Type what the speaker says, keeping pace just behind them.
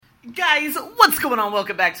Guys, what's going on?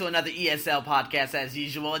 Welcome back to another ESL podcast as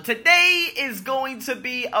usual. And today is going to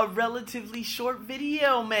be a relatively short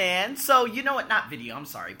video, man. So, you know what? Not video, I'm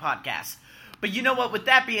sorry, podcast. But you know what? With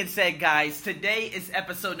that being said, guys, today is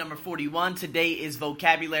episode number 41. Today is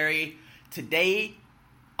vocabulary. Today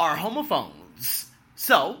are homophones.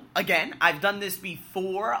 So, again, I've done this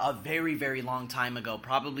before a very, very long time ago,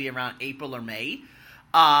 probably around April or May.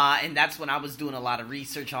 And that's when I was doing a lot of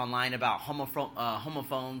research online about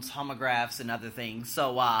homophones, homographs, and other things.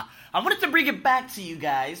 So, I wanted to bring it back to you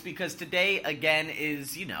guys because today, again,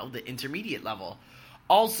 is, the intermediate level.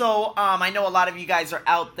 Also, I know a lot of you guys are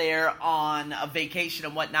out there on a vacation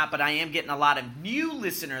and whatnot, but I am getting a lot of new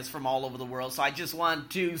listeners from all over the world. So I just want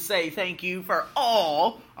to say thank you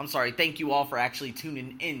all for actually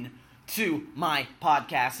tuning in to my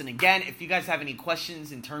podcast. And again, if you guys have any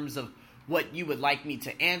questions in terms of what you would like me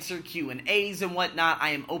to answer, Q&As and whatnot,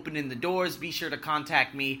 I am opening the doors. Be sure to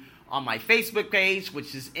contact me on my Facebook page,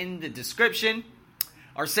 which is in the description.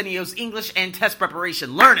 Arsenio's English and Test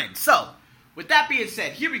Preparation Learning. So, with that being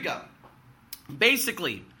said, here we go.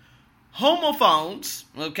 Basically, homophones,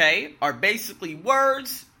 are basically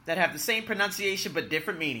words that have the same pronunciation but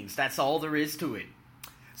different meanings. That's all there is to it.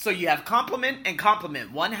 So you have complement and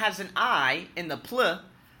complement. One has an I in the pl,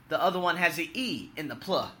 the other one has an E in the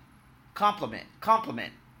pl. Complement,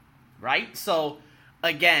 right? So,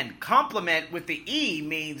 again, complement with the E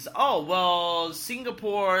means,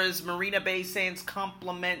 Singapore's Marina Bay Sands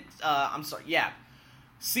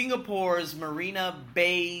Singapore's Marina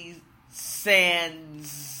Bay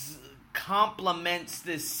Sands complements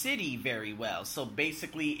the city very well. So,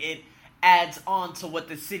 basically, it adds on to what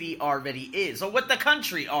the city already is, or what the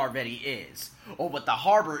country already is, or what the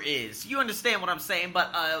harbor is. You understand what I'm saying?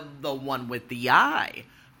 But the one with the I,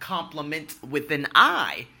 compliment with an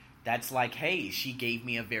I, that's like, hey, she gave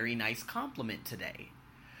me a very nice compliment today.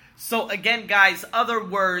 So again, guys, other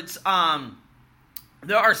words,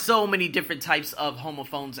 there are so many different types of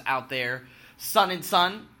homophones out there. Sun and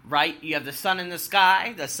sun, right? You have the sun in the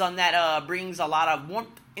sky, the sun that brings a lot of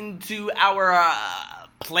warmth into our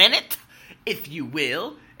planet, if you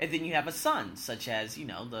will. And then you have a sun, such as,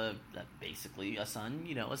 basically a sun,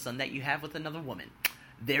 a sun that you have with another woman.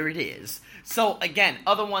 There it is. So, again,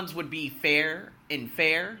 other ones would be fair and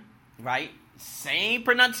fair, right? Same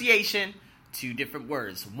pronunciation, two different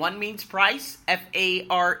words. One means price,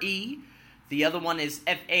 F-A-R-E. The other one is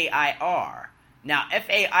F-A-I-R. Now,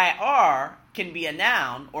 F-A-I-R can be a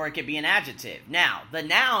noun or it can be an adjective. Now, the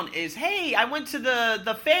noun is, hey, I went to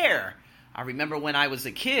the fair. I remember when I was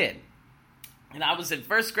a kid, and I was in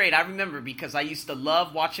first grade. I remember because I used to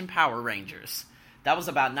love watching Power Rangers. That was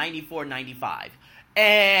about 94, 95.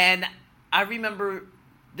 And I remember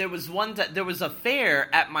there was a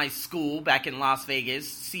fair at my school back in Las Vegas,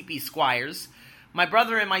 CP Squires. My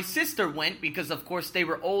brother and my sister went because, of course, they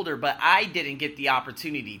were older, but I didn't get the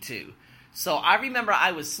opportunity to. So I remember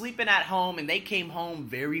I was sleeping at home, and they came home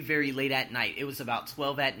very, very late at night. It was about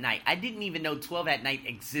 12 at night. I didn't even know 12 at night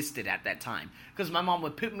existed at that time because my mom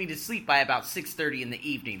would put me to sleep by about 6:30 in the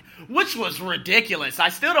evening, which was ridiculous. I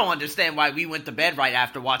still don't understand why we went to bed right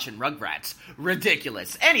after watching Rugrats.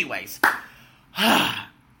 Ridiculous. Anyways, and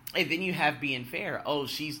then you have being fair. Oh,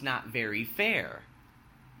 she's not very fair.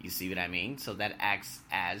 You see what I mean? So that acts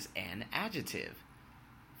as an adjective.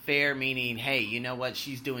 Fair meaning, hey, you know what?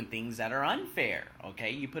 She's doing things that are unfair, okay?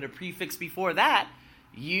 You put a prefix before that,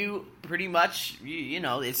 you pretty much,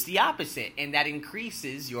 it's the opposite, and that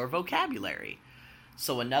increases your vocabulary.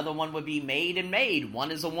 So another one would be maid and maid. One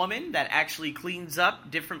is a woman that actually cleans up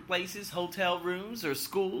different places, hotel rooms or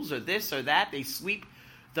schools or this or that. They sweep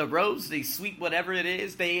the roads, they sweep whatever it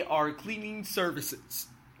is. They are cleaning services.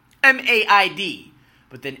 M-A-I-D.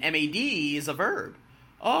 But then M-A-D is a verb.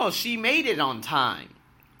 Oh, she made it on time.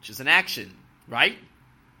 Which is an action, right?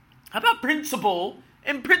 How about principal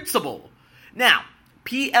and principal? Now,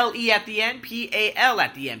 P-L-E at the end, P-A-L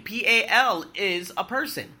at the end. P-A-L is a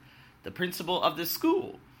person, the principal of the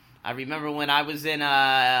school. I remember when I was in,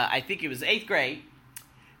 I think it was 8th grade,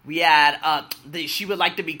 we had, she would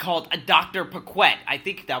like to be called a Dr. Paquette. I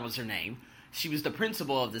think that was her name. She was the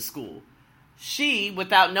principal of the school. She,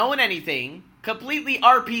 without knowing anything, completely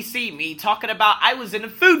RPC'd me talking about I was in a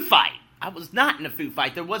food fight. I was not in a food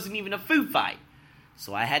fight. There wasn't even a food fight.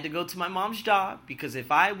 So I had to go to my mom's job because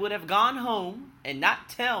if I would have gone home and not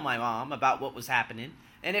tell my mom about what was happening,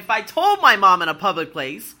 and if I told my mom in a public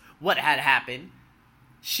place what had happened,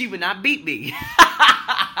 she would not beat me.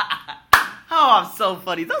 Oh, I'm so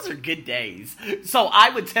funny. Those are good days. So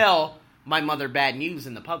I would tell my mother bad news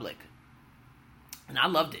in the public. And I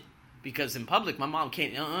loved it because in public, my mom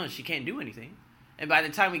she can't do anything. And by the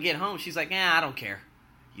time we get home, she's like, I don't care.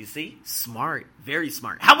 You see? Smart. Very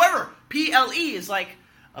smart. However, PLE is like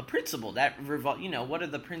a principle that what are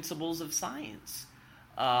the principles of science?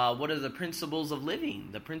 What are the principles of living?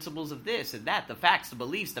 The principles of this and that, the facts, the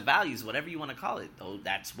beliefs, the values, whatever you want to call it. Though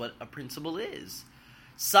that's what a principle is.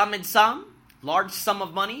 Sum and sum, large sum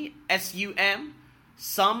of money, SUM.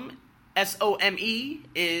 Sum, SOME,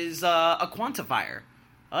 is a quantifier.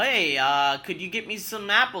 Hey, could you get me some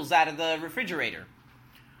apples out of the refrigerator?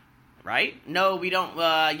 Right? No, we don't.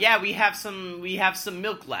 We have some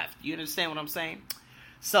milk left. You understand what I'm saying?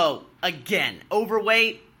 So, again,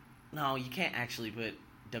 overweight. No, you can't actually put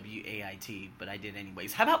WAIT, but I did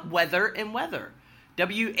anyways. How about weather and weather?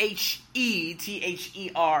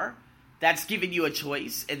 WHETHER. That's giving you a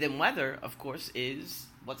choice. And then weather, of course, is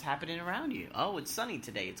what's happening around you. Oh, it's sunny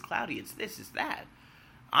today. It's cloudy. It's this. It's that.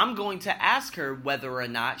 I'm going to ask her whether or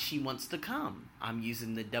not she wants to come. I'm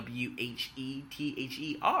using the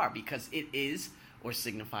WHETHER because it is or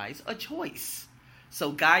signifies a choice.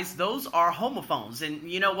 So, guys, those are homophones. And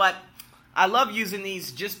you know what? I love using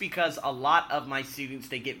these just because a lot of my students,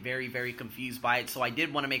 they get very, very confused by it. So I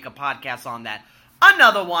did want to make a podcast on that.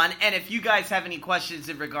 Another one. And if you guys have any questions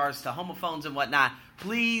in regards to homophones and whatnot,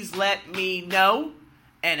 please let me know.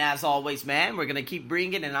 And as always, man, we're going to keep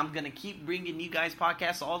bringing, and I'm going to keep bringing you guys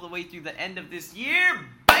podcasts all the way through the end of this year,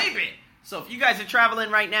 baby. So if you guys are traveling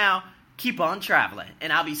right now, keep on traveling.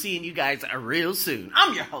 And I'll be seeing you guys real soon.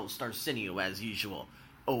 I'm your host, Arsenio, as usual.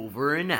 Over and out.